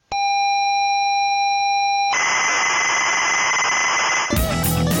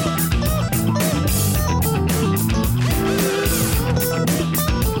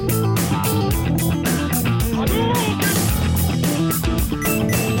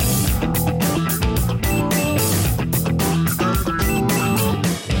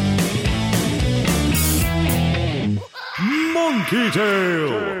Monkey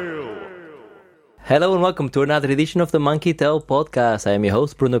Tale. Hello and welcome to another edition of the Monkey Tale podcast. I am your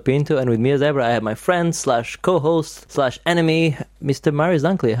host, Bruno Pinto, and with me as ever, I have my friend / co-host / enemy, Mr. Marius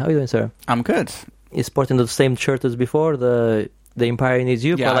Dunkley. How are you doing, sir? I'm good. You're sporting the same shirt as before, the Empire Needs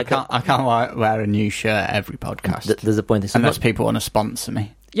You. Yeah, I can't wear a new shirt every podcast. Disappointing. Unless people want to sponsor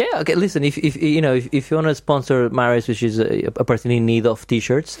me. Yeah, okay, listen, if you want to sponsor Marius, which is a person in need of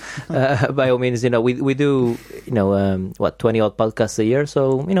t-shirts, by all means, we do, 20-odd podcasts a year,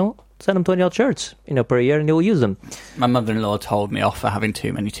 so, send them 20-odd shirts, per year, and you'll use them. My mother-in-law told me off for having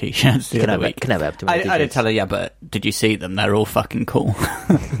too many t-shirts the other week. Can never have too many t-shirts. I did tell her, yeah, but did you see them? They're all fucking cool.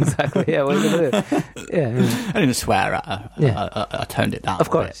 Exactly, yeah, what are you going to do? Yeah. I didn't swear at her. Yeah. I toned it down.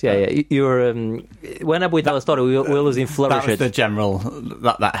 Of course, yeah. You're, whenever we tell a story, we always flourish That's it. the general,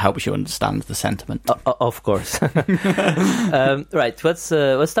 that helps you understand the sentiment. Of course. Right, let's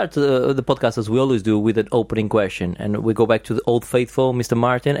start the podcast as we always do with an opening question. And we go back to the old faithful, Mr.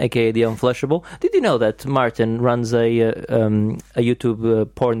 Martin, aka the Unflushable. Did you know that Martin runs a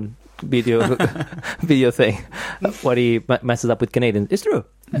YouTube porn video thing where he messes up with Canadians? It's true.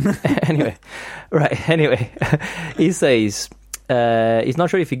 Anyway, he says he's not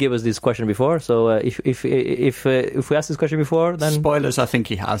sure if he gave us this question before. So if we asked this question before, then spoilers. I think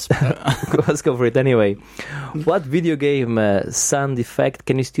he has. Let's go for it anyway. What video game sound effect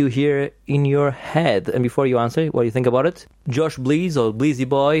can you still hear in your head? And before you answer, what do you think about it? Josh Bleeze or Bleezy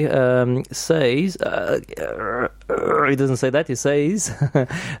Boy says he doesn't say that. He says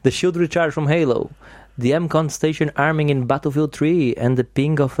the shield recharge from Halo, the MCON station arming in Battlefield 3, and the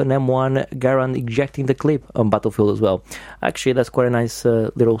ping of an M1 Garand ejecting the clip on Battlefield as well. Actually, that's quite a nice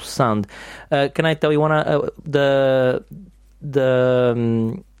little sound. Can I tell you one?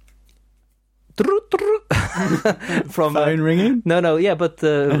 From phone ringing? No, yeah, but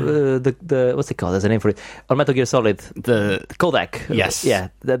the what's it called? There's a name for it. On Metal Gear Solid, the codec. Yes, yeah,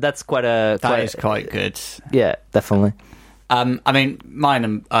 that's quite a. That is quite good. Yeah, definitely. I mean,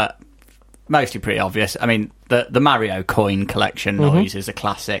 mine are mostly pretty obvious. I mean, the Mario coin collection noise is a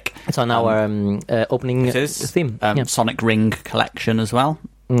classic. It's on our opening theme. Sonic Ring collection as well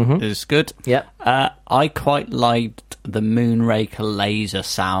is good. Yeah. I quite liked the Moonraker laser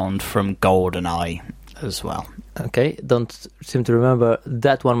sound from GoldenEye as well. Okay, don't seem to remember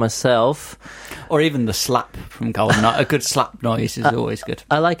that one myself. Or even the slap from GoldenEye. A good slap noise is always good.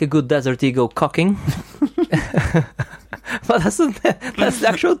 I like a good Desert Eagle cocking. But that's the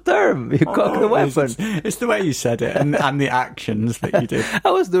actual term. You cock the weapon. It's the way you said it and the actions that you did. I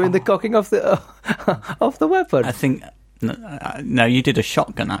was doing the cocking of the weapon. I think no, you did a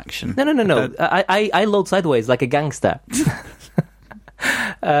shotgun action. No. I load sideways like a gangster.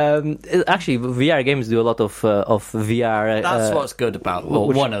 Actually, VR games do a lot of VR. That's what's good about.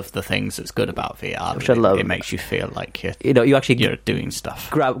 Well, one of the things that's good about VR. Which I love. It makes you feel like you're doing stuff.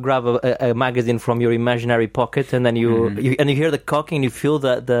 Grab a magazine from your imaginary pocket, and then you hear the cocking, and you feel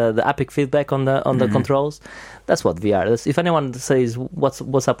the epic feedback on the controls. That's what VR is. If anyone says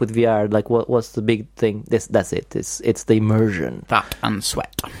what's up with VR, like what's the big thing? That's it. It's the immersion. That and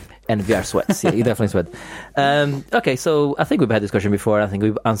sweat. And VR sweats. Yeah, you definitely sweat. Okay, so I think we've had this question before. I think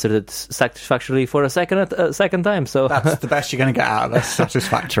we've answered it satisfactorily for a second time. So that's the best you're going to get out of us.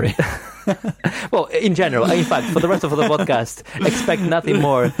 Satisfactory. Well, in general, in fact, for the rest of the podcast, expect nothing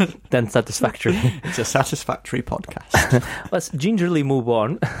more than satisfactory. It's a satisfactory podcast. Let's gingerly move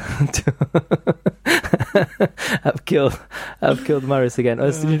on. I've killed Marius again.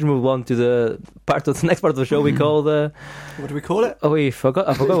 Let's gingerly move on to the next part of the show we call the. What do we call it? Oh, I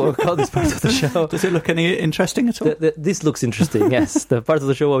forgot what we call this part of the show. Does it look any interesting at all? This looks interesting. Yes, the part of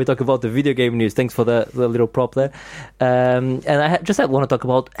the show where we talk about the video game news. Thanks for the little prop there. And I want to talk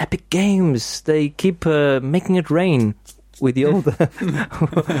about Epic Games. They keep making it rain with the old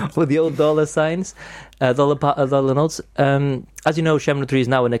with the old dollar signs, dollar notes. As you know, Shenmue 3 is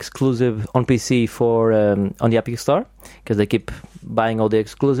now an exclusive on PC for on the Epic Store because they keep buying all the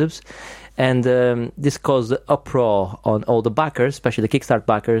exclusives, and this caused uproar on all the backers, especially the Kickstarter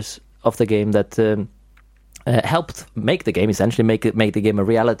backers of the game that helped make the game, essentially make the game a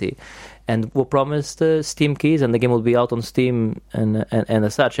reality, and were promised Steam keys, and the game will be out on Steam and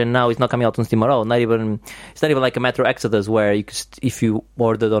as such. And now it's not coming out on Steam at all. It's not even like a Metro Exodus where you if you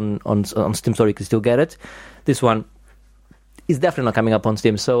ordered on Steam Store you can still get it. This one is definitely not coming up on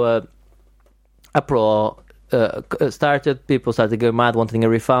Steam. So uproar started. People started going mad, wanting a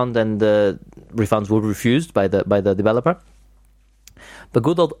refund, and the refunds were refused by the developer. But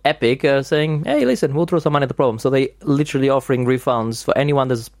good old Epic saying, hey, listen, we'll throw some money at the problem. So they literally offering refunds for anyone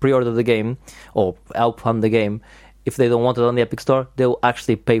that's pre-ordered the game or help fund the game. If they don't want it on the Epic Store, they'll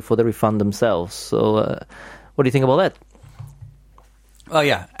actually pay for the refund themselves. So what do you think about that? Well,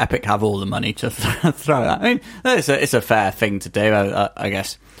 yeah, Epic have all the money to throw at. I mean, it's a fair thing to do, I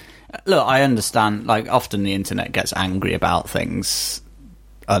guess. Look, I understand, like, often the internet gets angry about things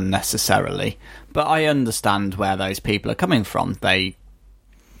unnecessarily, but I understand where those people are coming from. They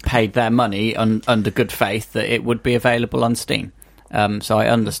paid their money under good faith that it would be available on Steam. So I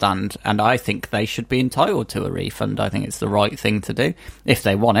understand, and I think they should be entitled to a refund. I think it's the right thing to do. If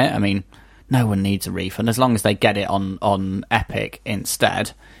they want it, I mean, no one needs a refund. As long as they get it on Epic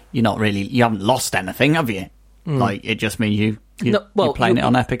instead, you haven't lost anything, have you? Like, it just means you're playing it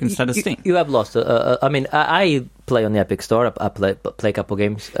on Epic instead of Steam. You have lost. I mean, I play on the Epic Store. I play a couple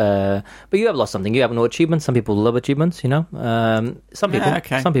games, but you have lost something. You have no achievements. Some people love achievements. Some people.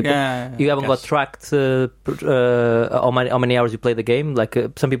 Okay. Some people. Yeah, you haven't got tracked how many hours you play the game. Like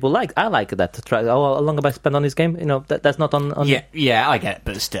some people like. I like that to track. How long have I spent on this game? That's not on. Yeah, I get it,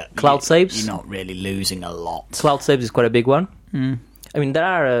 but still, cloud saves. You're not really losing a lot. Cloud saves is quite a big one. I mean, there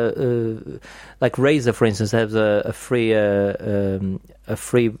are like Razer, for instance, has a free.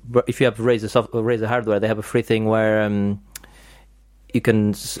 If you have Razer hardware, they have a free thing where you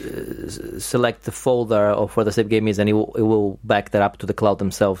can select the folder of where the save game is, and it will back that up to the cloud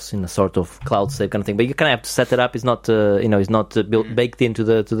themselves in a sort of cloud save kind of thing. But you kind of have to set it up. It's not it's not baked into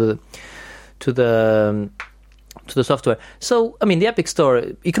the software. So, I mean, the Epic Store,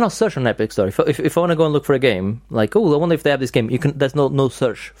 you cannot search on Epic Store. If I want to go and look for a game, like, I wonder if they have this game, there's no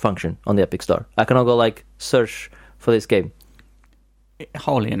search function on the Epic Store. I cannot go, like, search for this game.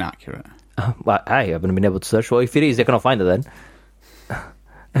 Wholly inaccurate. Well, I haven't been able to search. Well, if it is, I cannot find it then.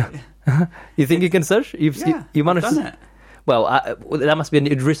 You think you can search? You managed I've done it. Well, that must be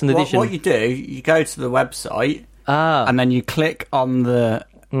a recent edition. What you do, you go to the website, and then you click on the...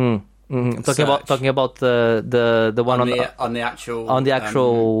 Talking about the one on the actual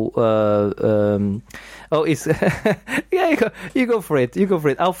it's yeah, you go for it.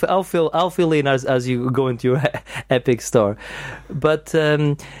 I'll fill in as you go into your Epic Store, but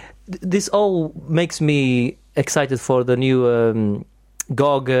this all makes me excited for the new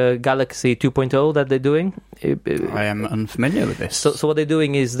GOG Galaxy 2.0 that they're doing. I am unfamiliar with this. So what they're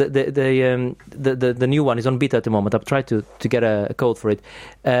doing is the new one is on beta at the moment. I've tried to get a code for it.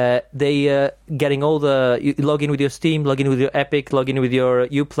 They getting all you log in with your Steam, log in with your Epic, log in with your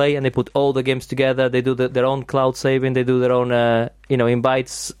Uplay, and they put all the games together. They do their own cloud saving. They do their own in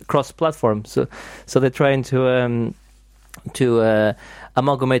bytes cross-platform. So they're trying to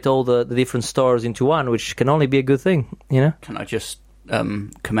amalgamate all the different stores into one, which can only be a good thing. Can I just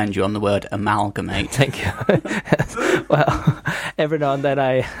commend you on the word amalgamate? Thank you. Well, every now and then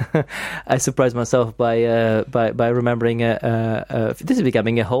I surprise myself by remembering this is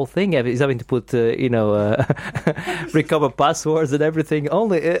becoming a whole thing. He's having to put recover passwords and everything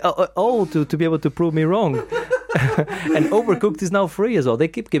only all to be able to prove me wrong. And Overcooked is now free as well. They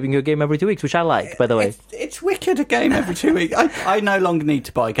keep giving you a game every 2 weeks, which I like, by the way. It's wicked, a game every 2 weeks. I no longer need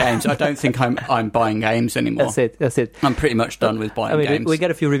to buy games. I don't think I'm buying games anymore. That's it. I'm pretty much done with buying games. We get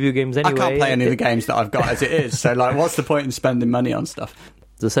a few review games anyway. I can't play any of the games that I've got as it is. So, like, what's the point in spending money on stuff?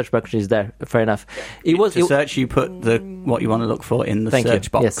 The search function is there. Fair enough. Search, you put what you want to look for in the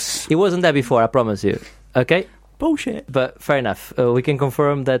search box. Yes. It wasn't there before, I promise you. Okay? Bullshit. But fair enough. We can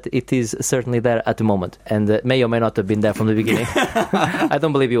confirm that it is certainly there at the moment, and may or may not have been there from the beginning. I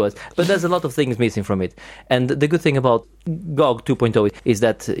don't believe it was. But there's a lot of things missing from it. And the good thing about GOG 2.0 is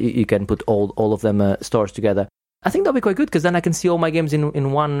that you can put all of them stores together. I think that'll be quite good, because then I can see all my games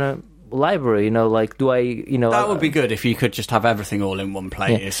in one library. That would be good if you could just have everything all in one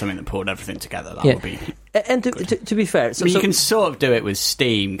place. Yeah. Something that pulled everything together. That would be. And to be fair, you can sort of do it with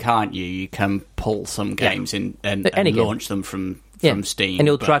Steam, can't you? You can pull some games in and launch them from Steam, and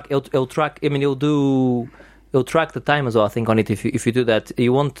it'll track. I mean, it'll track the time as well. I think on it. If you do that,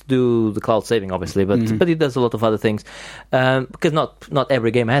 you won't do the cloud saving, obviously, but it does a lot of other things, because not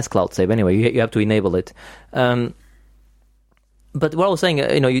every game has cloud save anyway. You have to enable it. But what I was saying,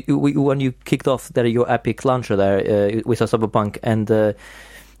 when you kicked off your Epic launcher there, we saw Cyberpunk, and the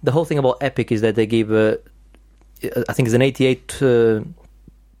whole thing about Epic is that they give, I think it's an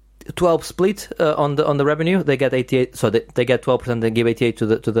 88-12 split on the revenue. They get 88, so they get 12%. They give 88 to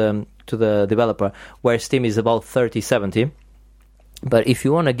the developer, where Steam is about 30-70. But if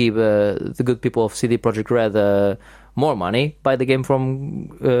you want to give the good people of CD Projekt Red more money, buy the game from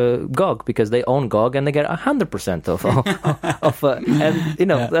GOG, because they own GOG and they get 100% of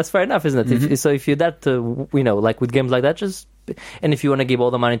that's fair enough, isn't it? Mm-hmm. So if you're that like with games like that, and if you want to give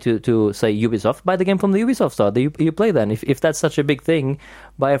all the money to say Ubisoft, buy the game from the Ubisoft store. You play then. If that's such a big thing,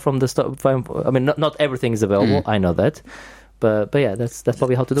 buy it from the store. I mean, not everything is available. I know that. But yeah, that's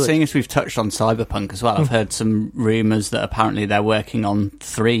probably how to do Seeing it. as we've touched on Cyberpunk as well, I've heard some rumours that apparently they're working on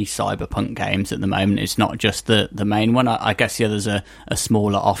 3 Cyberpunk games at the moment. It's not just the main one. I guess the others are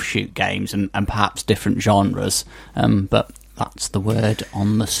smaller offshoot games and perhaps different genres. But that's the word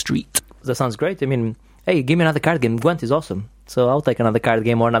on the street. That sounds great. I mean, hey, give me another card game. Gwent is awesome. So I'll take another card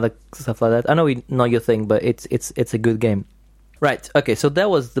game or another stuff like that. I know it's not your thing, but it's a good game. Right. Okay. So that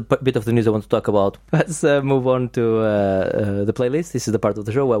was the bit of the news I want to talk about. Let's move on to the playlist. This is the part of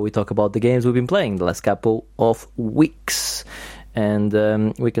the show where we talk about the games we've been playing the last couple of weeks. And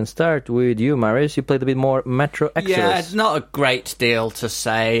we can start with you, Marius. You played a bit more Metro Exodus. Yeah, it's not a great deal to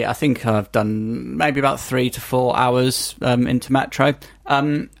say. I think I've done maybe about 3 to 4 hours into Metro.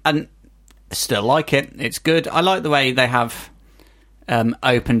 And still like it. It's good. I like the way they have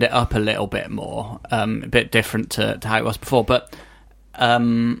opened it up a little bit more, a bit different to how it was before, but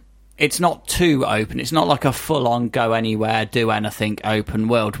it's not too open. It's not like a full-on go anywhere, do anything open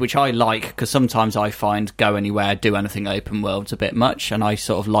world, which I like, because sometimes I find go anywhere, do anything open world's a bit much, and I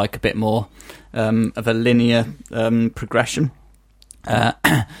sort of like a bit more of a linear progression.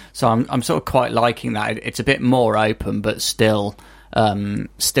 So I'm sort of quite liking that. It's a bit more open, but still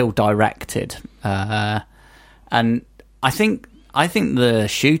directed, and I think the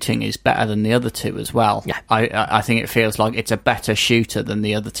shooting is better than the other two as well. Yeah. I think it feels like it's a better shooter than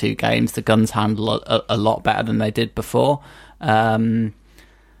the other two games. The guns handle a lot better than they did before.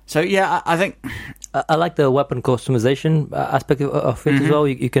 So yeah, I think I like the weapon customization aspect of it as well.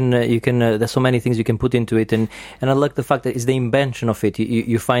 You can there's so many things you can put into it, and I like the fact that it's the invention of it.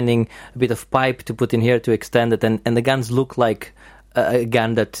 You're finding a bit of pipe to put in here to extend it, and the guns look like a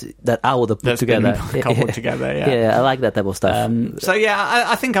gun that I would have put together. Cobbled together, yeah. Yeah, I like that type of stuff. So yeah,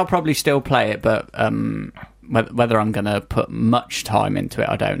 I think I'll probably still play it, but whether I'm going to put much time into it,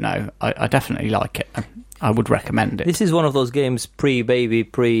 I don't know. I definitely like it. I would recommend it. This is one of those games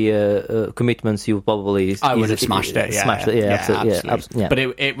commitments. You probably I would have smashed it. Yeah, smashed it. Yeah, absolutely. Yeah. But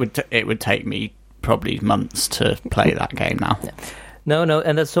it would take me probably months to play that game now. Yeah. No,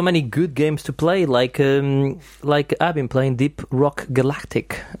 and there's so many good games to play. Like I've been playing Deep Rock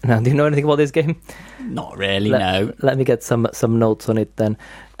Galactic. Now, do you know anything about this game? Not really. No. Let me get some notes on it then.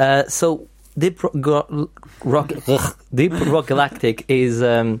 So Deep Rock Galactic is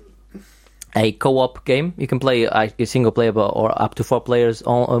a co-op game. You can play a single player or up to 4 players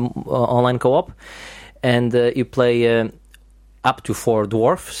online co-op, and you play up to 4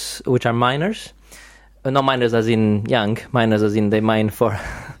 dwarfs, which are miners. Not miners as in young, miners as in they mine for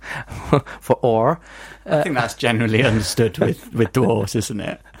ore. I think that's generally understood with dwarves, isn't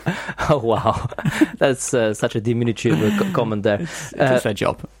it? Oh wow, that's such a diminutive comment there. It's their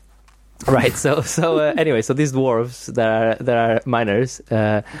job, right? So anyway, so these dwarves that are miners.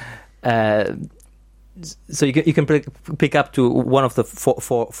 So you can pick up to one of the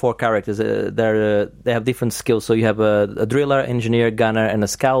four characters. They have different skills. So you have a driller, engineer, gunner, and a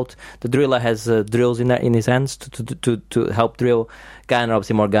scout. The driller has drills in his hands to help drill. Gunner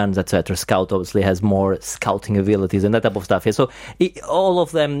obviously more guns, etc. Scout obviously has more scouting abilities and that type of stuff. Yeah. So all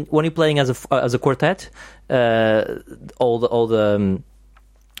of them, when you're playing as a quartet, all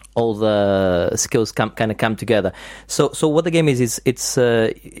the skills kind of come together. So what the game is it's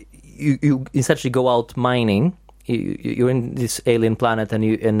you essentially go out mining. You're in this alien planet, and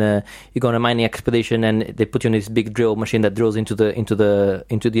you go on a mining expedition, and they put you in this big drill machine that drills into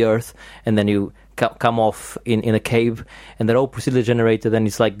the earth, and then you come off in a cave, and they're all procedurally generated. And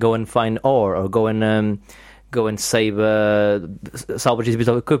it's like go and find ore, or go and save salvage this bit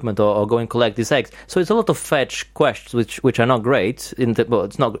of equipment, or go and collect these eggs. So it's a lot of fetch quests, which are not great.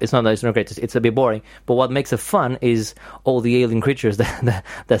 It's not great. It's a bit boring. But what makes it fun is all the alien creatures that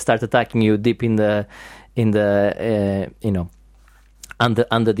start attacking you deep in the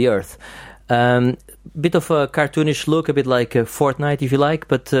under the earth. Bit of a cartoonish look, a bit like Fortnite, if you like.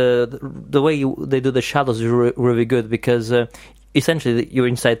 But the way they do the shadows is really good, because essentially you're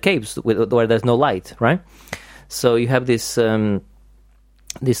inside caves where there's no light, right? So you have this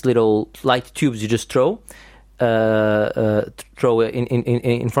little light tubes you just throw in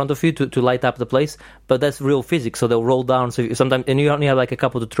front of you to light up the place, but that's real physics. So they'll roll down. So sometimes, and you only have like a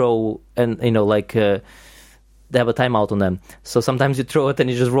couple to throw, and they have a timeout on them. So sometimes you throw it and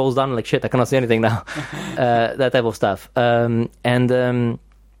it just rolls down like shit. I cannot see anything now. That type of stuff.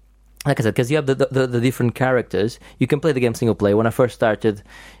 Like I said, because you have the different characters, you can play the game single player. When I first started,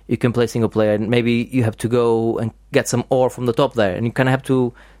 you can play single player, and maybe you have to go and get some ore from the top there, and you kind of have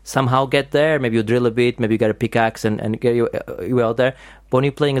to somehow get there. Maybe you drill a bit, maybe you get a pickaxe and get you out there. But when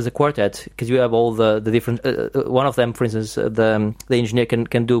you're playing as a quartet, because you have all the different, one of them, for instance, the engineer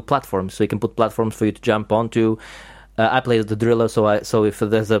can do platforms, so he can put platforms for you to jump onto. I play the driller, so if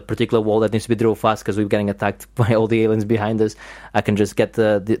there's a particular wall that needs to be drilled fast because we're getting attacked by all the aliens behind us, I can just get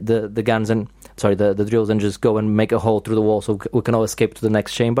the guns and the drills and just go and make a hole through the wall so we can all escape to the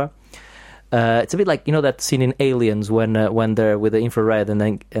next chamber. It's a bit like that scene in Aliens when they're with the infrared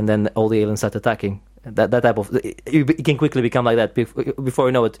and then all the aliens start attacking. That type of it can quickly become like that. Before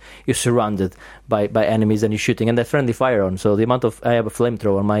you know it, you're surrounded by enemies and you're shooting, and they're friendly fire on. So the amount of I have a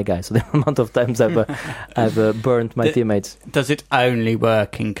flamethrower on my guy, so the amount of times I've burnt my teammates. Does it only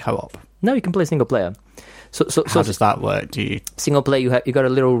work in co-op? No, you can play single player. So how does that work? Do you single player? You got a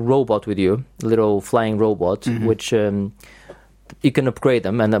little robot with you, a little flying robot, which you can upgrade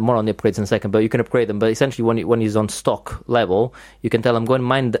them, and more on the upgrades in a second. But you can upgrade them. But essentially, when he's on stock level, you can tell him go and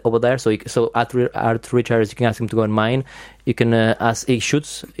mine over there. So at reach areas, you can ask him to go and mine. You can ask. He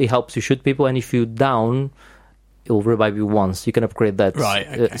shoots. He helps you shoot people, and if you down, it will revive you once. You can upgrade that. Right.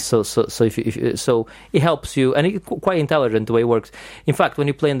 Okay. So it helps you, and it's quite intelligent the way it works. In fact, when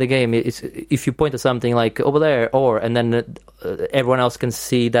you play in the game, if you point at something like over there, and then everyone else can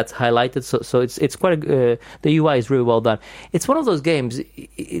see that's highlighted. So it's quite the UI is really well done. It's one of those games.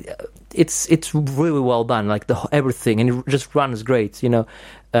 It's really well done, like everything, and it just runs great.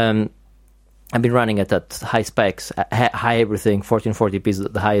 I've been running it at high specs, high everything, 1440p is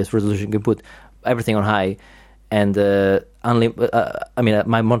the highest resolution you can put, everything on high. And my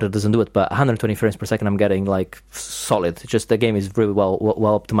monitor doesn't do it, but 120 frames per second I'm getting like solid. Just the game is really well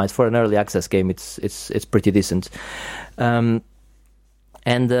optimized for an early access game. It's pretty decent,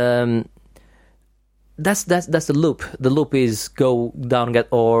 that's the loop. The loop is go down, get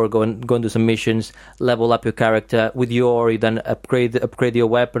ore, go and do some missions, level up your character. With your ore, you then upgrade your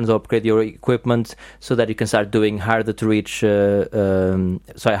weapons or upgrade your equipment so that you can start doing harder to reach,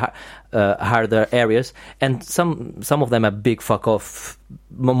 harder areas. And some of them are big fuck off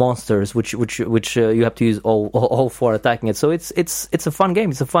monsters, which you have to use all for attacking it. So it's a fun game.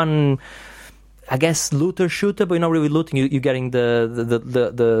 It's a fun, I guess, looter shooter, but you're not really looting. You're getting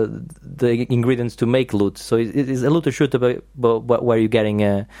the ingredients to make loot. So it's a looter shooter, but where you're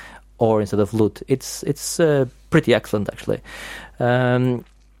getting ore instead of loot. It's pretty excellent actually. And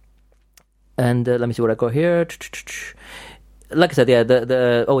let me see what I got here. Like I said,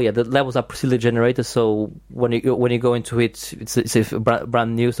 the levels are procedurally generated. So when you go into it, it's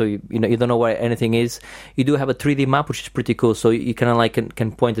brand new. So you don't know where anything is. You do have a 3D map, which is pretty cool. So you kind of like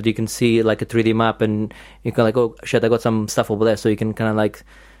can point it. You can see like a 3D map, and you can like, oh shit, I got some stuff over there. So you can kind of like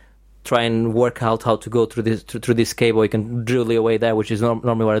try and work out how to go through this cable. You can drill your way there, which is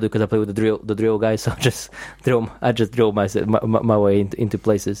normally what I do because I play with the drill guy. So I just drill my way into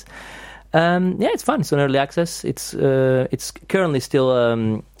places. It's fun. It's an early access. It's currently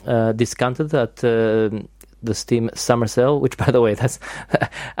still discounted at the Steam Summer Sale, which, by the way, that's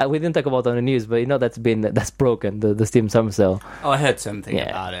we didn't talk about on the news, but that's broken. The Steam Summer Sale. Oh, I heard something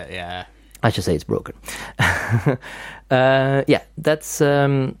about it. Yeah, I should say it's broken.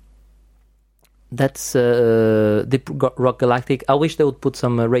 That's Deep Rock Galactic. I wish they would put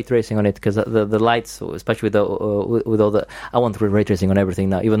some ray tracing on it because the lights, especially with all the, I want ray tracing on everything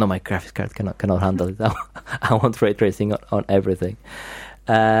now. Even though my graphics card cannot handle it, I want ray tracing on everything.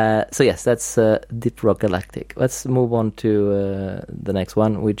 So yes, that's Deep Rock Galactic. Let's move on to the next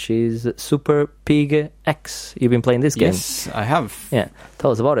one, which is Super Pig X. You've been playing this game? Yes, I have. Yeah,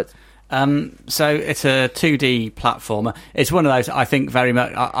 tell us about it. So it's a 2D platformer. It's one of those, I think, very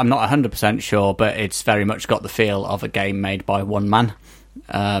much, I'm not 100% sure, but it's very much got the feel of a game made by one man.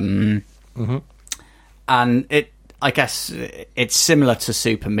 And I guess it's similar to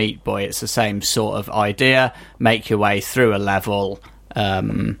Super Meat Boy. It's the same sort of idea. Make your way through a level.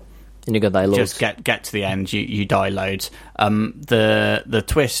 And you got die loads. Just get to the end, you die loads. The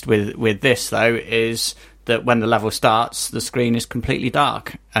twist with this, though, is that when the level starts, the screen is completely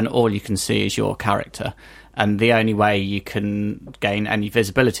dark and all you can see is your character. And the only way you can gain any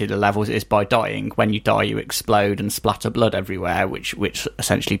visibility of the levels is by dying. When you die, you explode and splatter blood everywhere, which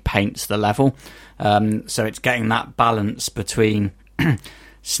essentially paints the level. So it's getting that balance between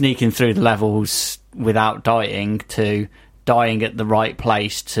sneaking through the levels without dying to dying at the right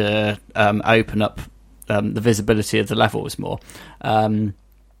place to open up the visibility of the levels more.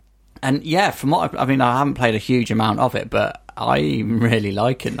 And yeah, from what I haven't played a huge amount of it, but I'm really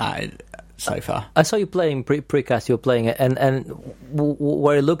liking that so far. I saw you playing precast. You were playing it, and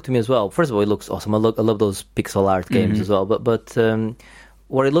where it looked to me as well. First of all, it looks awesome. I love those pixel art games as well. But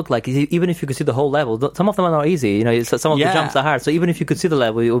what it looked like is even if you could see the whole level, some of them are not easy. Some of the jumps are hard. So even if you could see the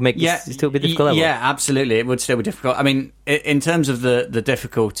level, it would make it still be a difficult level. Yeah, absolutely, it would still be difficult. I mean, in terms of the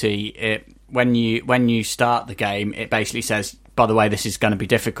difficulty, when you start the game, it basically says, by the way, this is going to be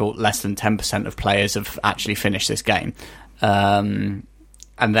difficult. Less than 10% of players have actually finished this game.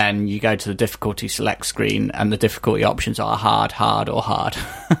 And then you go to the difficulty select screen, and the difficulty options are hard, hard, or hard.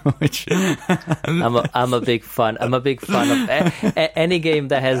 Which I'm a big fan. I'm a big fan of any game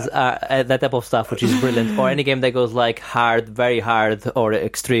that has that type of stuff, which is brilliant. Or any game that goes like hard, very hard, or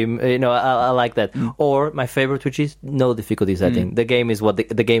extreme. I like that. Or my favorite, which is no difficulty setting. The game is what the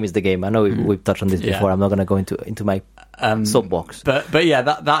game is. The game. I know we've touched on this before. Yeah. I'm not going to go into my soapbox. But yeah,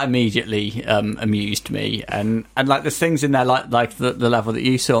 that immediately amused me, and like there's things in there like the level that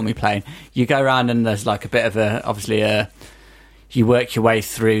you saw me playing. You go around and there's like a bit of you work your way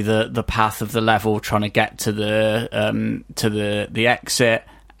through the path of the level, trying to get to the exit,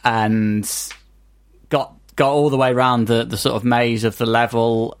 and got all the way around the sort of maze of the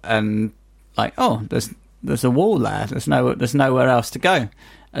level, and like, oh, there's a wall there. There's nowhere else to go.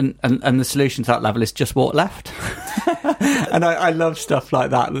 And the solution to that level is just walk left. And I love stuff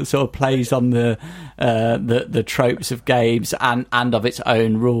like that sort of plays on the tropes of games and of its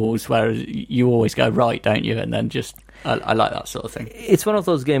own rules, where you always go right, don't you? And then just I like that sort of thing. It's one of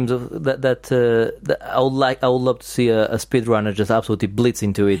those games that I would love to see a speedrunner just absolutely blitz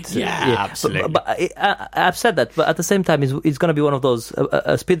into it. Yeah, absolutely. But I've said that, but at the same time, it's going to be one of those.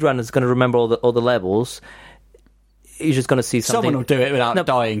 A speedrunner is going to remember all the levels. You're just going to see something. Someone will do it without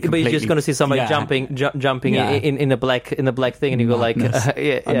dying completely. But you're just going to see somebody jumping in a black thing, and you go like,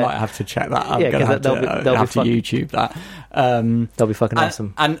 I might have to check that. I'm Yeah, going to 'cause that'll have be to YouTube that. That'll be fucking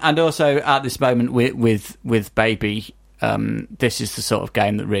awesome. And also at this moment with Baby, this is the sort of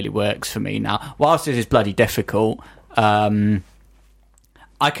game that really works for me now. Whilst it is bloody difficult, I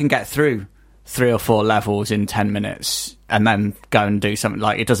can get through 3 or 4 levels in 10 minutes and then go and do something.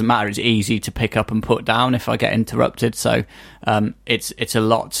 Like, it doesn't matter, it's easy to pick up and put down if I get interrupted. So it's a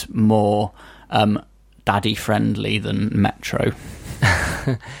lot more daddy friendly than Metro.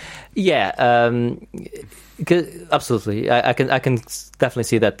 Yeah, absolutely. I can definitely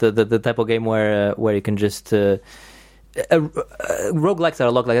see that the type of game where you can just roguelikes are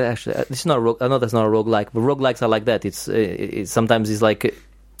a lot like that. Actually, this is not a rogue. I know that's not a roguelike, but roguelikes are like that. It's sometimes it's like,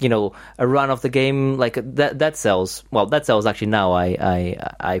 a run of the game, like that sells. Well, that sells actually now.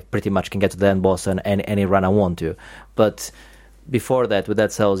 I pretty much can get to the end boss and any run I want to. But before that, with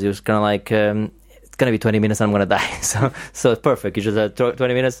that cells, you're kind of like, it's going to be 20 minutes and I'm going to die. So it's perfect. You just have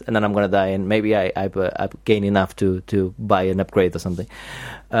 20 minutes and then I'm going to die, and maybe I gain enough to buy an upgrade or something.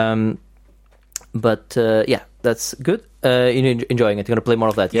 But yeah, that's good. You're enjoying it. You're going to play more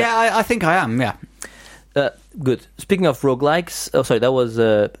of that, yeah? Yeah, I think I am, yeah. Good. Speaking of roguelikes, that was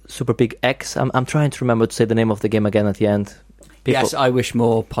Super Pig X. I'm trying to remember to say the name of the game again at the end. Yes, I wish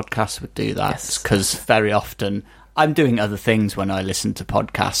more podcasts would do that, because very often I'm doing other things when I listen to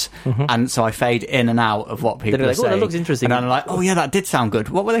podcasts, and so I fade in and out of what people are saying. Oh, that looks interesting. And I'm like, oh yeah, that did sound good.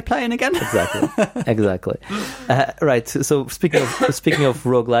 What were they playing again? Exactly. Right. So speaking of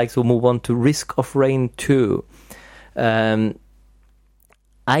roguelikes, we'll move on to Risk of Rain 2.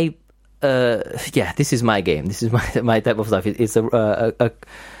 This is my game. This is my type of stuff. It's a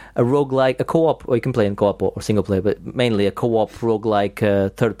roguelike, a co-op, or you can play in co-op or single player, but mainly a co-op roguelike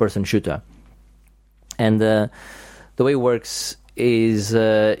third-person shooter. And the way it works is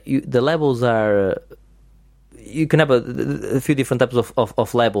the levels are... You can have a few different types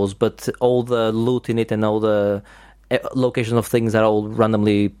of levels, but all the loot in it and all the locations of things are all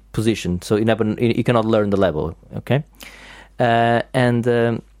randomly positioned, so you cannot learn the level, okay?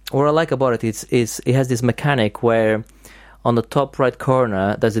 What I like about it is it has this mechanic where on the top right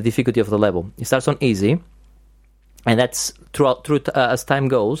corner there's the difficulty of the level. It starts on easy, and that's through as time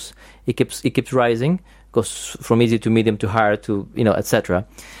goes, it keeps rising, goes from easy to medium to hard to etc.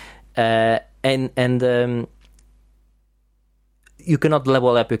 You cannot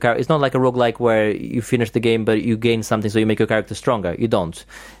level up your character. It's not like a roguelike where you finish the game but you gain something, so you make your character stronger. You don't.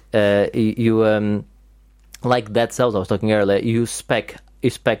 Like Dead Cells I was talking earlier, you spec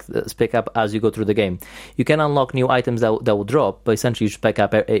up as you go through the game. You can unlock new items that will drop, but essentially you spec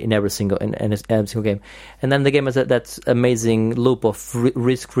up in every single game. And then the game has that amazing loop of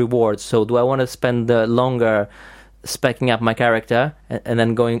risk rewards. So do I want to spend longer specking up my character and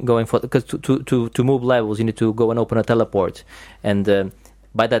then going for, because to move levels you need to go and open a teleport, and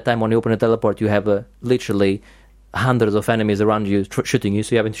by that time when you open a teleport you have literally hundreds of enemies around you shooting you,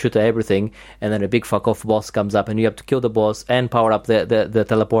 so you have to shoot at everything, and then a big fuck off boss comes up and you have to kill the boss and power up the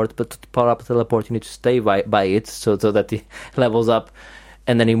teleport. But to power up the teleport you need to stay by it so that it levels up,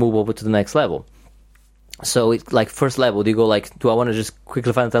 and then you move over to the next level. So it's like first level, do you go like, do I want to just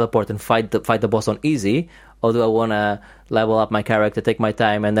quickly find a teleport and fight the boss on easy, or do I want to level up my character, take my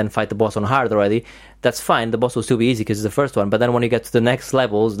time, and then fight the boss on hard already? That's fine. The boss will still be easy because it's the first one. But then when you get to the next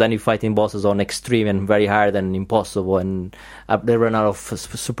levels, then you're fighting bosses on extreme and very hard and impossible, and they run out of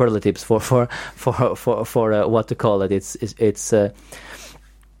superlatives for what to call it. It's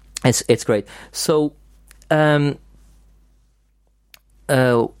great. So.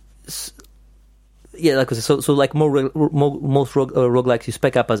 Yeah, like so like most roguelikes, you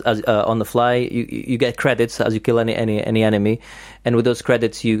spec up as on the fly. You get credits as you kill any enemy, and with those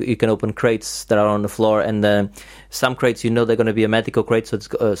credits you can open crates that are on the floor. And some crates, they're going to be a medical crate, so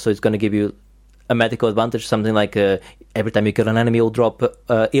it's going to give you a medical advantage. Something like every time you kill an enemy, you'll drop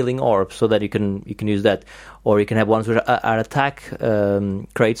healing orb, so that you can use that. Or you can have ones which are attack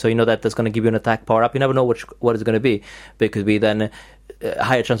crates, so that's going to give you an attack power up. You never know what it's going to be, but it could be then a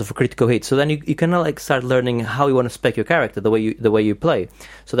higher chance of a critical hit. So then you can like start learning how you want to spec your character, the way you play.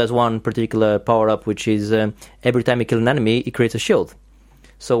 So there's one particular power up which is every time you kill an enemy, it creates a shield.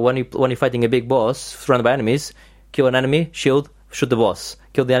 So when you're fighting a big boss surrounded by enemies, kill an enemy, shield, shoot the boss,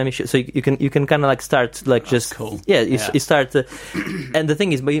 kill the enemy. So you can kind of like start like That's just cool. You start, and the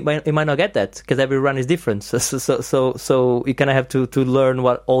thing is, you might not get that because every run is different. So you kind of have to learn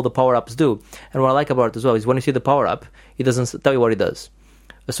what all the power ups do. And what I like about it as well is when you see the power up, it doesn't tell you what it does.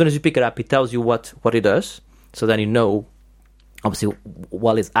 As soon as you pick it up, it tells you what it does. So then obviously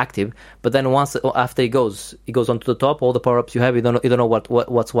while it's active. But then after it goes onto the top, all the power ups you have, you don't know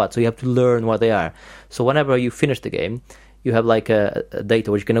what's what. So you have to learn what they are. So whenever you finish the game, you have like a data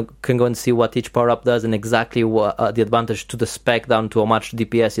where you can go and see what each power up does and exactly what the advantage to the spec down to how much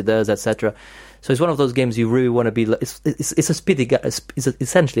DPS it does, etc. So it's one of those games you really want to be. It's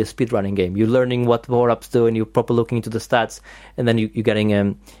essentially a speedrunning game. You're learning what power ups do, and you're properly looking into the stats, and then you're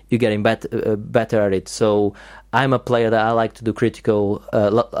getting better at it. So I'm a player that I like to do critical.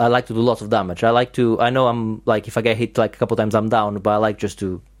 I like to do lots of damage. I know I'm like, if I get hit like a couple times, I'm down, but I like just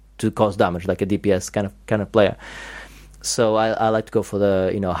to cause damage, like a DPS kind of player. So I like to go for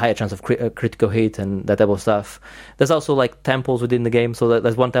the higher chance of critical hit and that type of stuff. There's also like temples within the game. So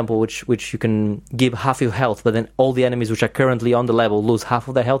there's one temple which you can give half your health, but then all the enemies which are currently on the level lose half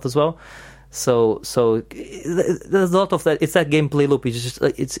of their health as well. So there's a lot of that. It's that gameplay loop. It's just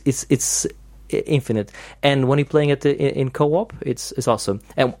it's infinite. And when you're playing it in co-op, it's awesome.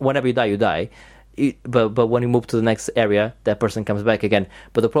 And whenever you die. But when you move to the next area, that person comes back again.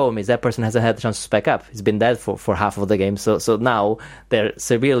 But the problem is that person hasn't had the chance to spec up. He's been dead for half of the game. So now they're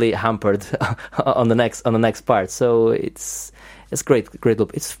severely hampered on the next part. So it's great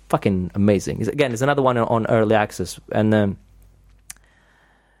loop. It's fucking amazing. It's another one on early access. And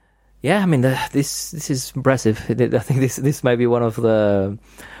I mean this is impressive. I think this might be one of the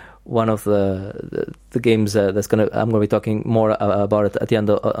games I'm gonna be talking more about it at the end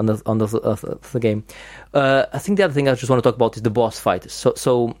of the game. I think the other thing I just want to talk about is the boss fight.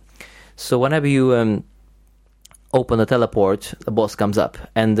 So whenever you open the teleport, the boss comes up,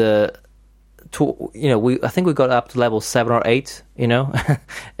 and I think we got up to level 7 or 8,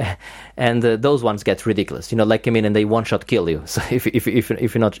 and those ones get ridiculous. They come in and they one shot kill you. So if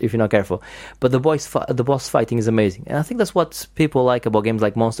you're not careful, but the boss fighting is amazing, and I think that's what people like about games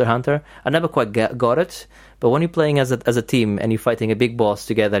like Monster Hunter. I never quite got it, but when you're playing as a team and you're fighting a big boss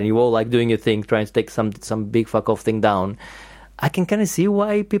together and you're all like doing your thing, trying to take some big fuck off thing down, I can kind of see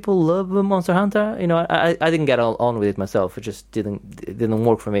why people love Monster Hunter. I didn't get on with it myself. It just didn't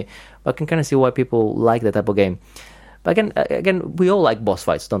work for me. But I can kind of see why people like that type of game. But again, we all like boss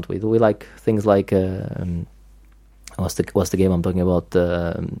fights, don't we? We like things like what's the game I'm talking about?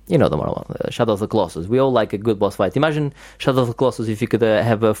 The one, Shadow of the Colossus. We all like a good boss fight. Imagine Shadow of the Colossus if you could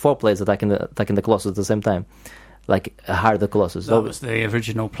have 4 players attacking the Colossus at the same time. Like a harder Colossus. That was the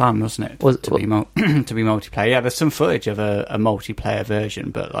original plan, wasn't it? To be multiplayer. Yeah, there's some footage of a multiplayer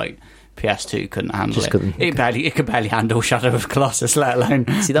version, but like PS2 couldn't handle it. It could barely handle Shadow of Colossus, let alone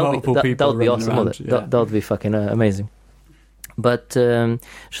multiple people. That would be awesome. That would be fucking amazing. But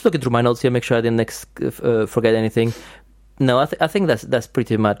just looking through my notes here, make sure I didn't forget anything. No, I think that's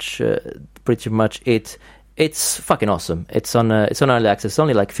pretty much it. It's fucking awesome. It's on early access. It's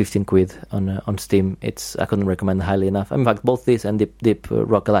only like 15 quid on Steam. I couldn't recommend highly enough. In fact, both this and Deep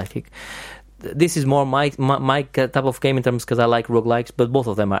Rock Galactic. This is more my type of game in terms because I like roguelikes, but both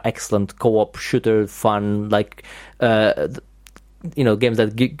of them are excellent co-op shooter fun. Like games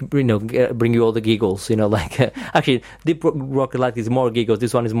that bring you all the giggles. Actually, Deep Rock Galactic is more giggles.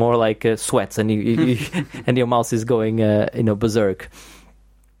 This one is more like sweats and you and your mouse is going berserk.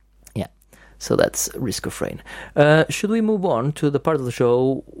 So that's Risk of Rain. Should we move on to the part of the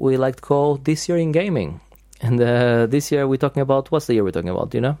show we like to call This Year in Gaming? And this year we're talking about, what's the year we're talking about?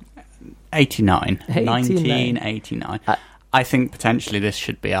 Do you know? 89. 89. 1989. I think potentially this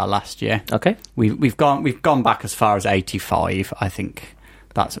should be our last year. Okay. We've gone back as far as 85. I think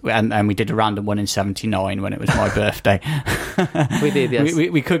that's and we did a random one in 79 when it was my birthday. We did, yes.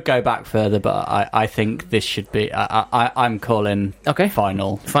 We could go back further, but I think this should be. I'm calling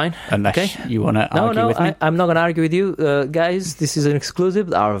final. Fine. Unless you want to argue with me. I'm not going to argue with you, guys. This is an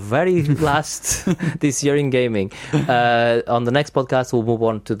exclusive. Our very last this year in gaming. On the next podcast, we'll move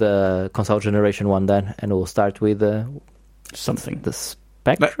on to the console generation one then, and we'll start with something. The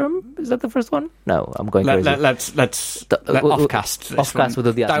Spectrum? Is that the first one? No, I'm going crazy. Let's offcast. Offcast with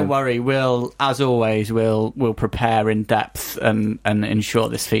the Don't worry. We'll, as always, we'll prepare in depth and ensure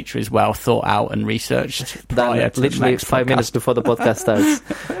this feature is well thought out and researched. Literally 5 minutes before the podcast starts.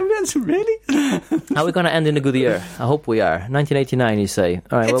 Really? Are we going to end in a good year? I hope we are. 1989, you say?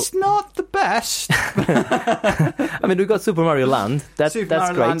 All right. It's not the best. I mean, we got Super Mario Land. That's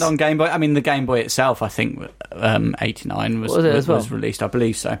Mario great. Land on Game Boy. I mean, the Game Boy itself, I think, 89 was released. I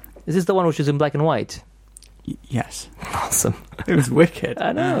believe so. Is this the one which is in black and white? Yes. Awesome. It was wicked.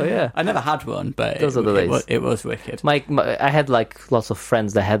 I know, yeah. I never had one, but those are the days. It was wicked. I had like lots of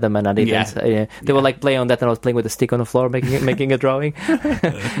friends that had them, and I didn't. They were like playing on that, and I was playing with a stick on the floor, making a drawing.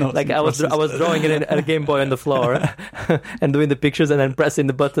 Like I was drawing it at a Game Boy on the floor, and doing the pictures, and then pressing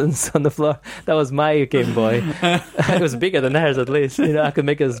the buttons on the floor. That was my Game Boy. It was bigger than theirs, at least. I could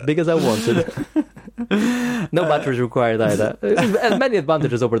make it as big as I wanted. No batteries required either. And many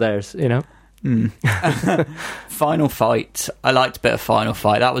advantages over theirs, Final Fight. I liked a bit of Final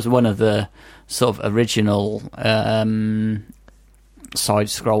Fight. That was one of the sort of original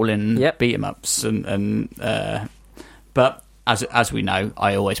side-scrolling beat 'em ups, but as we know,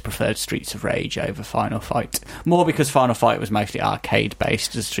 I always preferred Streets of Rage over Final Fight. More because Final Fight was mostly arcade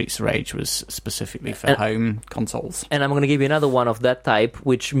based, as Streets of Rage was specifically for home consoles. And I'm going to give you another one of that type,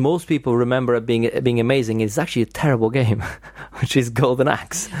 which most people remember being amazing. It's actually a terrible game, which is Golden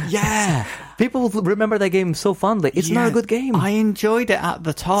Axe. Yeah. People remember that game so fondly. It's not a good game. I enjoyed it at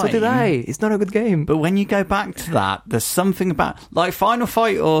the time. So did I. It's not a good game. But when you go back to that, there's something about, like Final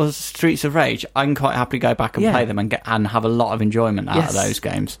Fight or Streets of Rage, I can quite happily go back and play them and have a lot of enjoyment out of those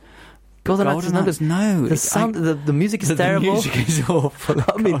games. Golden Axe is not good. No. The sound, the music is terrible. The music is awful.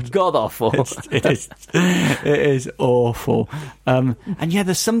 I mean, god-awful. It is awful. And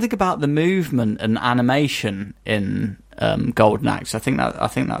there's something about the movement and animation in Golden Axe. I think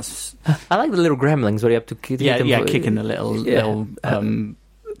that's. I like the little gremlins where you have to kick them. Kicking the little.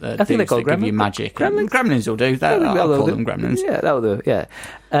 I think they're called gremlins. Give you magic. Gremlins will do that. I'll call them gremlins. Yeah, that will do. Yeah.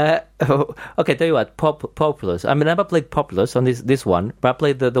 Okay, tell you what. Populous. I mean, I never played Populous on this one, but I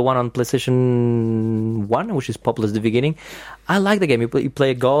played the one on PlayStation 1, which is Populous: The Beginning. I like the game. You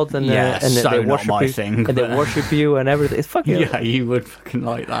play a god, and they worship my you, thing, and they worship you, and everything. It's fucking. Yeah, you would fucking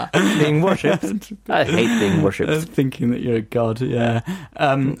like that. Being worshipped. I hate being worshipped. Thinking that you're a god. Yeah.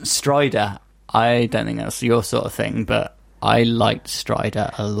 Strider. I don't think that's your sort of thing, but I liked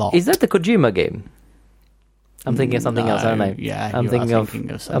Strider a lot. Is that the Kojima game? I'm thinking of something else, aren't I? Yeah, I'm thinking of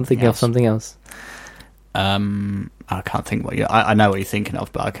something else. I can't think what you. I know what you're thinking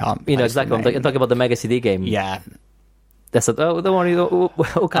of, but I can't. Exactly. I'm talking about the Mega CD game. Yeah, that's the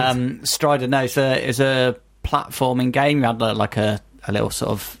one. Strider. No, it's a platforming game. You had like a little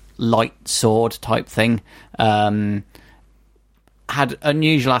sort of light sword type thing. Had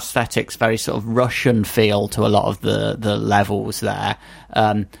unusual aesthetics, very sort of Russian feel to a lot of the levels there,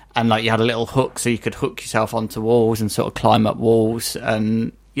 and like you had a little hook so you could hook yourself onto walls and sort of climb up walls,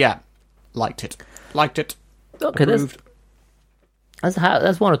 and liked it. Okay,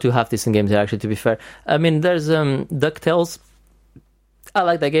 that's one or two half decent games here, actually, to be fair. I mean, there's DuckTales. I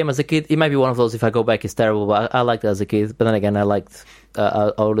liked that game as a kid. It might be one of those, if I go back, it's terrible, but I liked it as a kid. But then again, I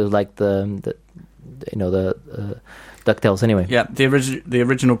always liked the DuckTales anyway. Yeah, the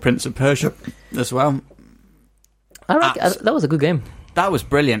original Prince of Persia as well. That was a good game. That was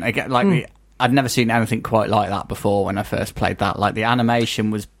brilliant. Again, I'd never seen anything quite like that before when I first played that. Like, the animation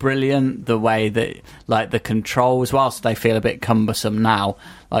was brilliant. The way that, like, the controls, whilst they feel a bit cumbersome now,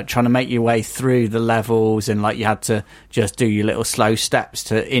 like trying to make your way through the levels, and like you had to just do your little slow steps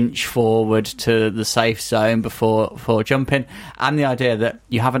to inch forward to the safe zone before jumping, and the idea that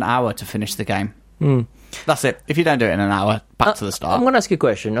you have an hour to finish the game. That's it. If you don't do it in an hour, back to the start. I'm going to ask you a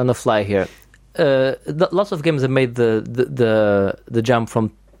question on the fly here. Lots of games have made the jump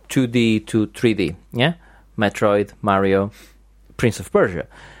from 2D to 3D. Yeah, Metroid, Mario, Prince of Persia,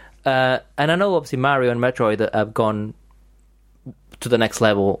 and I know obviously Mario and Metroid have gone to the next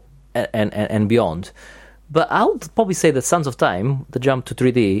level and beyond. But I would probably say that Sands of Time, the jump to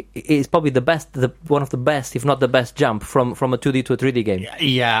 3D, is probably the best, one of the best, if not the best jump from a 2D to a 3D game.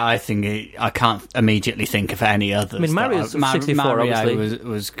 Yeah, I think I can't immediately think of any others. I mean, Mario 64 Mario obviously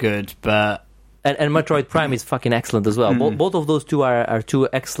was good, but and Metroid Prime is fucking excellent as well. Both of those two are two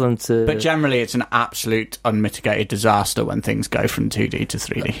excellent. But generally, it's an absolute unmitigated disaster when things go from 2D to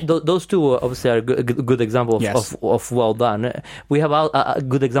 3D. Those two obviously are a good example of well done. We have a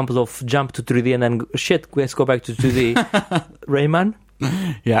good examples of jump to 3D and then shit, let's go back to 2D. Rayman.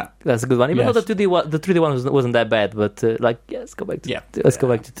 Yeah, that's a good one. Even though the 3D one wasn't that bad, but let's go back to go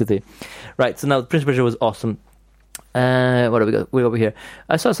back to 2D. Right. So now Prince of Persia was awesome. What have we got? We're over here.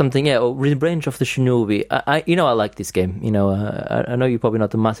 I saw something. Revenge of the Shinobi. I like this game. I know you're probably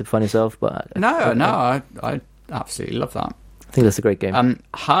not a massive fan yourself, but I absolutely love that. I think that's a great game.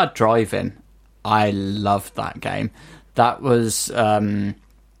 Hard Driving. I loved that game. That was. I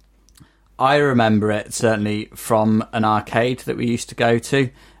remember it certainly from an arcade that we used to go to.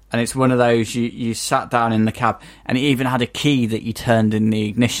 And it's one of those, you sat down in the cab, and it even had a key that you turned in the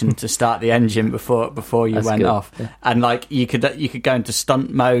ignition to start the engine before you That's went good. off. Yeah. And you could go into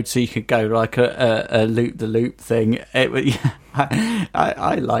stunt mode, so you could go like a loop the loop thing. It was,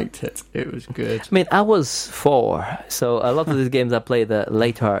 I liked it. It was good. I mean, I was 4, so a lot of these games I played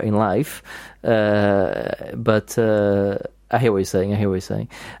later in life, but. I hear what you're saying.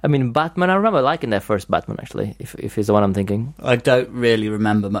 I mean, Batman, I remember liking that first Batman, actually, if it's the one I'm thinking. I don't really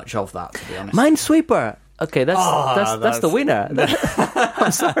remember much of that, to be honest. Minesweeper! Okay, that's the winner.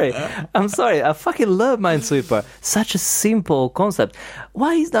 I'm sorry. I fucking love Minesweeper. Such a simple concept.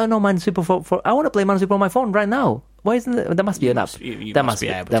 Why is there no Minesweeper for... I want to play Minesweeper on my phone right now. Why isn't there? There must be an app. There must be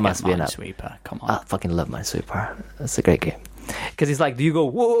an app. Come on. I fucking love Minesweeper. That's a great game. Because it's like, do you go,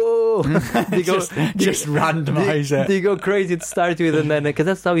 whoa? Do you just randomize it. Do you go crazy to start with, and then, because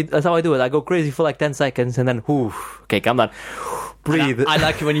that's how I do it. I go crazy for like 10 seconds, and then, whew, okay, calm down. Breathe. I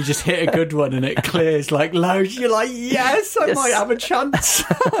like it when you just hit a good one and it clears like loads. You're like, yes, I might have a chance.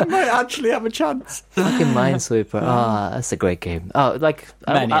 I might actually have a chance. Fucking Minesweeper. That's a great game. Oh, like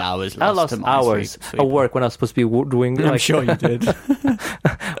many hours. I lost hours at work when I was supposed to be doing. I'm sure you did.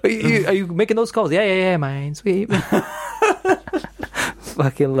 Are you making those calls? Yeah, Minesweeper.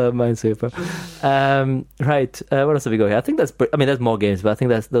 Fucking love Minesweeper. Right. What else have we got here? I think there's more games, but I think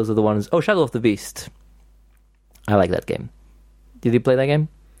those are the ones. Oh, Shadow of the Beast. I like that game. Did you play that game?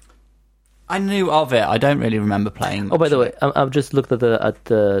 I knew of it. I don't really remember playing. Oh, by the way, I've just looked at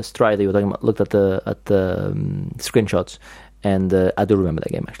the Stride that you were talking about. Looked at the screenshots, and I do remember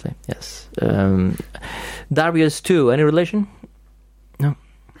that game actually. Yes. Darius 2. Any relation? No.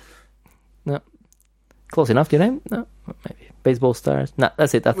 Close enough. Do you name? No. Maybe. Baseball Stars. No,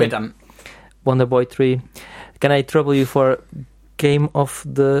 that's it. I think. We're done. Wonder Boy 3. Can I trouble you for Game of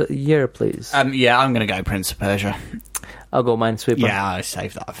the Year, please? Yeah, I'm going to go Prince of Persia. I'll go Minesweeper. Yeah, I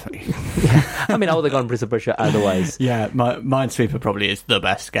saved that for you. I mean, I would have gone Prince of Persia otherwise. Yeah, Minesweeper probably is the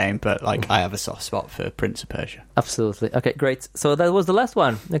best game, but I have a soft spot for Prince of Persia. Absolutely. Okay, great. So that was the last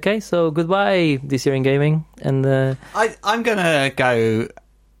one. Okay, so goodbye this year in gaming. And I'm going to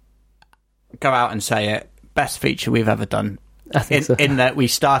go out and say it. Best feature we've ever done. I think so. In that we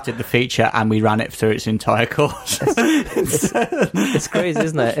started the feature and we ran it through its entire course. It's crazy,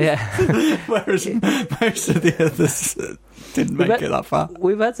 isn't it? Yeah. Whereas most of the others didn't make it that far.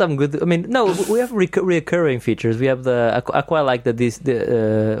 We've had some good. I mean, no, we have recurring features. We have I quite like Who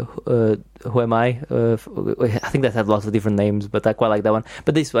Am I? I think that had lots of different names, but I quite like that one.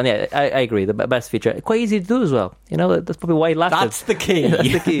 But this one, yeah, I agree. The best feature, quite easy to do as well. That's probably why it lasted. That's the key.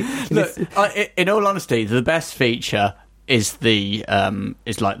 That's the key. Look, in all honesty, the best feature is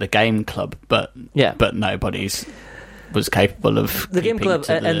like the game club, but nobody's was capable of the game club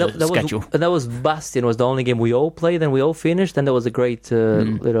schedule. That was Bastion was the only game we all played and we all finished, and that was a great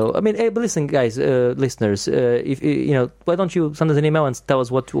little. I mean, hey, but listen, guys, listeners, if why don't you send us an email and tell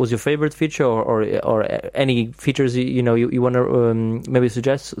us what was your favorite feature or any features you want to maybe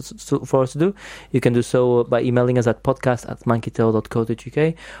suggest for us to do. You can do so by emailing us at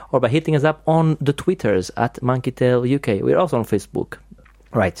podcast@monkeytail.co.uk or by hitting us up on the Twitters at monkeytailuk. We're also on Facebook.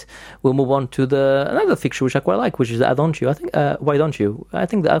 Right, we'll move on to another feature which I quite like, which is I Don't You. I think Why Don't You? I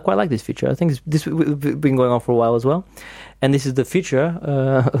think I quite like this feature. I think this we've been going on for a while as well, and this is the feature.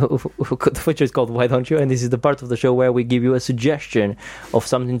 The feature is called Why Don't You, and this is the part of the show where we give you a suggestion of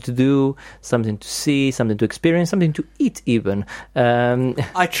something to do, something to see, something to experience, something to eat even.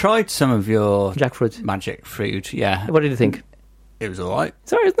 I tried some of your jackfruit, magic fruit. Yeah, what did you think? It was all right.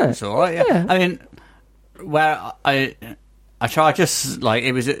 Sorry, isn't it? It's all right. Yeah. I mean, where I try just like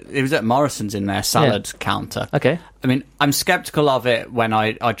it was at Morrison's in their salad counter. Okay. I mean, I'm skeptical of it when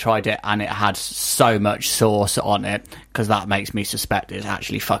I tried it and it had so much sauce on it, because that makes me suspect it's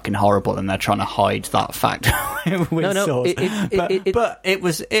actually fucking horrible and they're trying to hide that fact with sauce.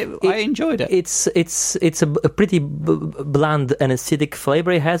 I enjoyed it. It's a pretty bland and acidic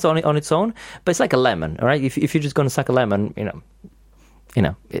flavor it has on its own, but it's like a lemon, all right? If you're just going to suck a lemon,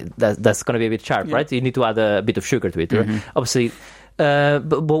 that's going to be a bit sharp, right? You need to add a bit of sugar to it, right? Obviously.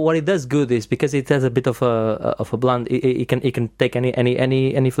 But what it does good is because it has a bit of a bland. It can take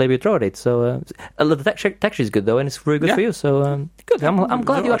any flavor you throw at it. So the texture is good though, and it's very good for you. So good. I'm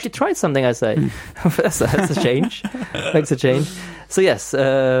glad you actually tried something. I say that's a change. Makes a change. So yes,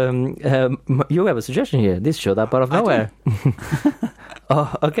 you have a suggestion here. This showed up out of nowhere.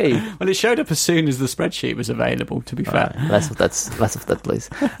 Oh, okay. Well, it showed up as soon as the spreadsheet was available. To be fair, less of that, please.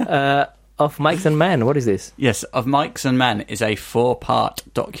 Of Mikes and Men, what is this? Yes, Of Mikes and Men is a 4-part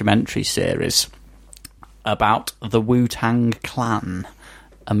documentary series about the Wu-Tang Clan,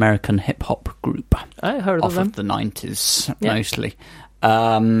 American hip-hop group. I heard of them. Of the 90s, mostly.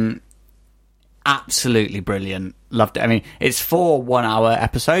 Absolutely brilliant. Loved it. I mean, it's 4 one-hour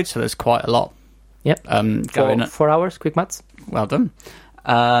episodes, so there's quite a lot. Yep. Going 4 hours, quick maths. Well done.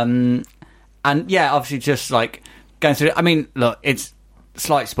 And yeah, obviously just like going through it. I mean, look, it's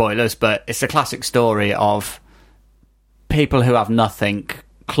slight spoilers, but it's a classic story of people who have nothing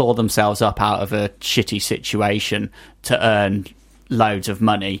claw themselves up out of a shitty situation to earn loads of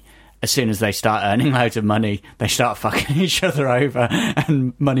money. As soon as they start earning loads of money, they start fucking each other over,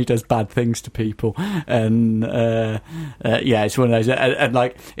 and money does bad things to people. And yeah, it's one of those. And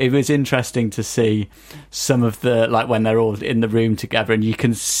like, it was interesting to see some of the, like, when they're all in the room together, and you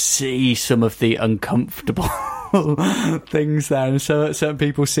can see some of the uncomfortable things there. And so certain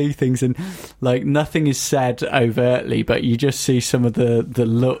people see things, and like nothing is said overtly, but you just see some of the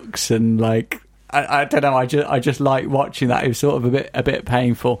looks and like. I don't know. I just like watching that. It was sort of a bit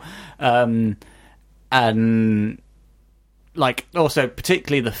painful, and like also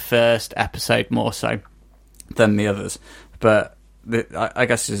particularly the first episode more so than the others. But I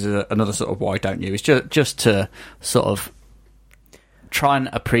guess this is another sort of why don't you? It's just to sort of try and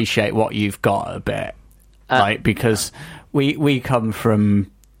appreciate what you've got a bit, like because we come from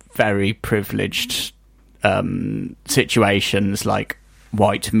very privileged situations, like.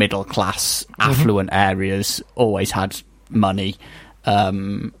 White middle class affluent areas, always had money,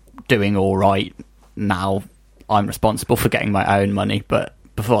 doing all right. Now I'm responsible for getting my own money, but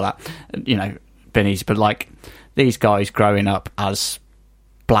before that, been easy. But like these guys growing up as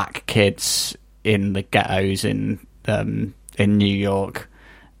black kids in the ghettos in New York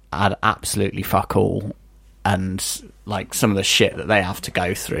had absolutely fuck all, and like some of the shit that they have to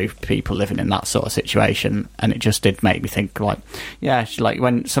go through, people living in that sort of situation. And it just did make me think, like, yeah, like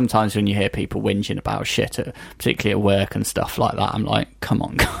sometimes when you hear people whinging about shit, particularly at work and stuff like that, I'm like, come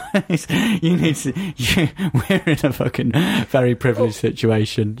on, guys, we're in a fucking very privileged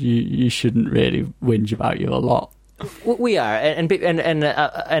situation. You shouldn't really whinge about your lot. We are, and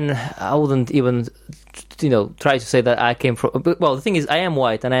I wouldn't even, try to say that I came from. Well, the thing is, I am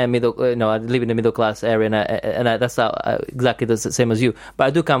white and I am middle. I live in the middle class area, and that's exactly the same as you. But I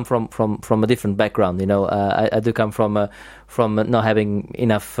do come from a different background. I do come from not having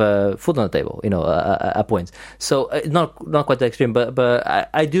enough food on the table. At points. So not quite the extreme, but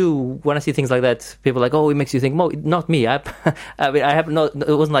I do, when I see things like that, people are like, oh, it makes you think. Not me. I mean, I have not.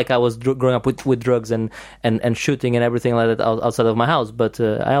 It wasn't like I was growing up with drugs and shooting and everything like that outside of my house. But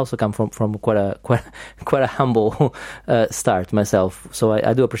I also come from quite a humble start myself. So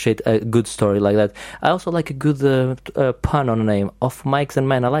I do appreciate a good story like that. I also like a good pun on a name, Of Mikes and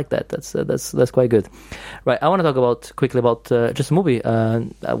Men. I like that. That's quite good. Right. I want to talk quickly about just a movie.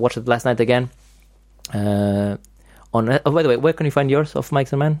 I watched it last night again. By the way, where can you find yours, Of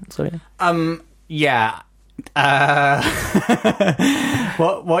Mikes and Men? Sorry. Yeah.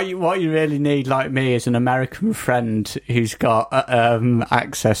 What you really need, like me, is an American friend who's got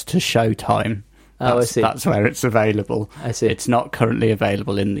access to Showtime. I see. That's where it's available. I see. It's not currently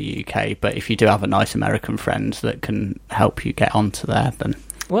available in the UK, but if you do have a nice American friend that can help you get onto there, then.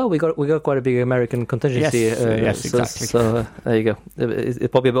 Well, we got quite a big American contingency. Yes, exactly. So there you go. It's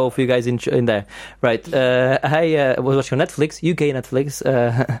probably both of you guys in there, right? I was watching on Netflix, UK Netflix,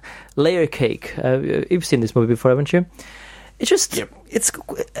 Layer Cake. You've seen this movie before, haven't you? It's just it's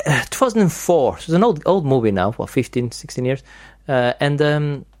 2004. So it's an old movie now, 15, 16 years, and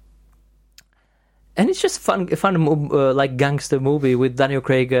it's just a fun like gangster movie with Daniel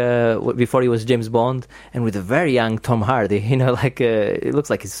Craig before he was James Bond, and with a very young Tom Hardy. It looks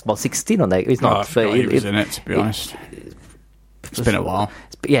like he's about 16 on that. He's not. I forgot he was in it, to be honest. It's been a while.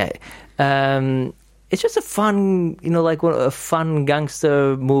 Yeah. It's just a fun, like a fun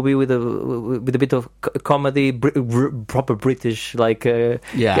gangster movie with a bit of comedy, proper British, like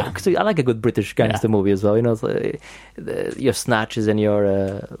Yeah. 'cause I like a good British gangster movie as well. Your Snatches and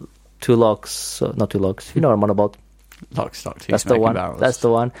your Two Locks, not Two Locks. You know what I'm on about. Lock, Stock, Two That's the Smoking one. Barrels. That's the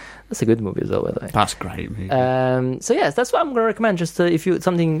one. That's a good movie as well, by the way. That's great movie. So yes, that's what I'm going to recommend. Just if you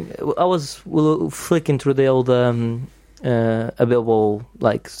something, I was flicking through the old available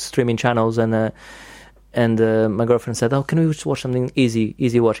like streaming channels, and my girlfriend said, "Oh, can we just watch something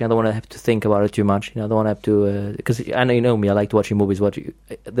easy watching? I don't want to have to think about it too much. I don't want to have to because I know you know me. I like watching movies.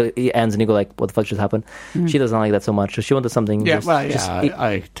 It ends and you go like, what the fuck just happened? She doesn't like that so much. So she wanted something.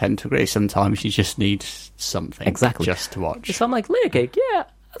 I tend to agree. Sometimes you just need something Exactly. just to watch. So I'm like, Layer Cake, yeah,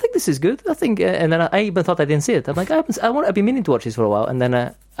 I think this is good. I think, and then I even thought I didn't see it. I'm like, I've been meaning to watch this for a while. And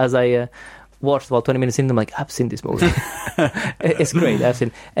then as I watched about 20 minutes in, I'm like, I've seen this movie. It's great. I've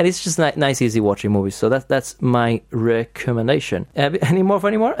seen, and it's just nice, easy watching movies. So that's my recommendation. Any more?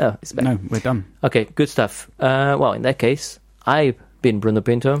 Oh, it's back. No, we're done. Okay, good stuff. Well, in that case, I've been Bruno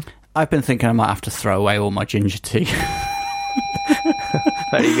Pinto. I've been thinking I might have to throw away all my ginger tea.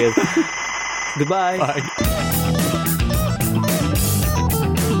 Very good. Goodbye. Bye.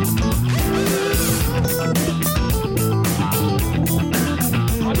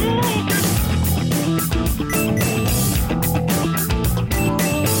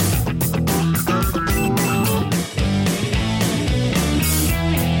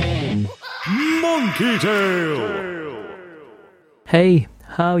 Monkey Tail. Hey,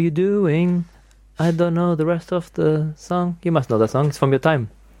 how you doing? I don't know the rest of the song. You must know that song. It's from your time.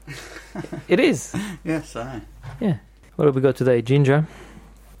 It is. Yes, I. Yeah. What do we got today? Ginger?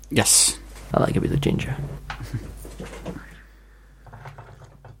 Yes. I like a bit of ginger.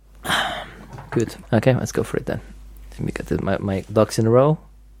 Good. Okay, let's go for it then. Let me get my ducks in a row.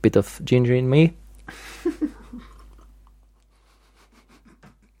 Bit of ginger in me.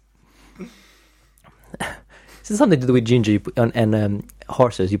 Is it something to do with ginger and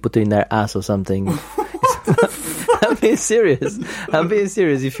horses? You put it in their ass or something. I'm being serious.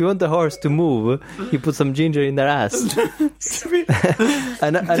 If you want the horse to move, you put some ginger in their ass. I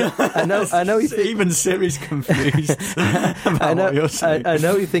know. You think, even Siri's confused about what you're saying. I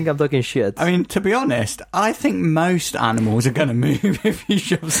know you think I'm talking shit. I mean, to be honest, I think most animals are going to move if you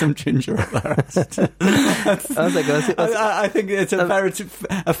shove some ginger up their ass. I think it's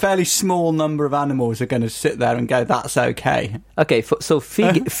a fairly small number of animals are going to sit there and go, "That's okay." Okay, so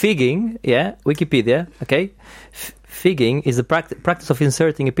figging, yeah, Wikipedia, okay. Figging is the practice of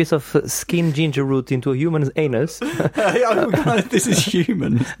inserting a piece of skin ginger root into a human's anus. This is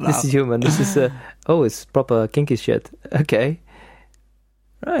human. This is human. This is it's proper kinky shit. Okay,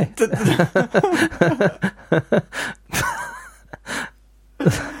 right.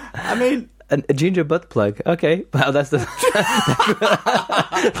 I mean, a ginger butt plug. Okay, well, that's that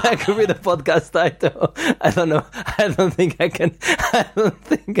could be the podcast title. I don't know. I don't think I can.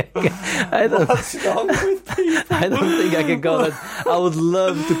 What's wrong with people? I don't think I can call that. I would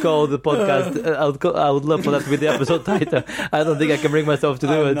love to call the podcast. I would love for that to be the episode title. I don't think I can bring myself to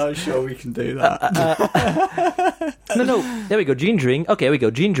do it. I'm not sure we can do that. No. There we go. Gingering. Okay, here we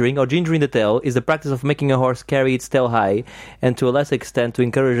go. Gingering or gingering the tail is the practice of making a horse carry its tail high, and to a less extent to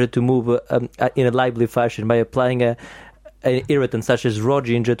encourage it to move in a lively fashion by applying an irritant such as raw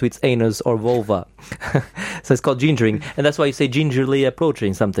ginger to its anus or vulva. So it's called gingering, and that's why you say gingerly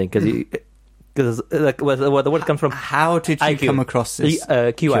approaching something, because like where the word comes from. How did you come across this?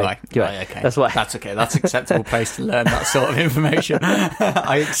 QI. Right, okay. That's why. That's okay. That's an acceptable place to learn that sort of information.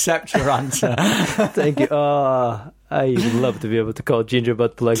 I accept your answer. Thank you. I would love to be able to call ginger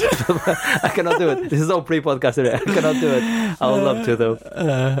butt plug. I cannot do it. This is all pre-podcast. I cannot do it. I would love to, though.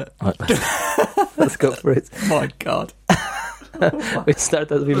 Let's go for it. My God. We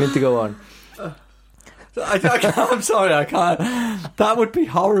start as we meant to go on. I'm sorry, I can't. That would be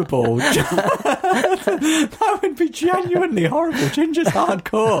horrible. That would be genuinely horrible. Ginger's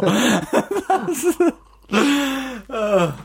hardcore.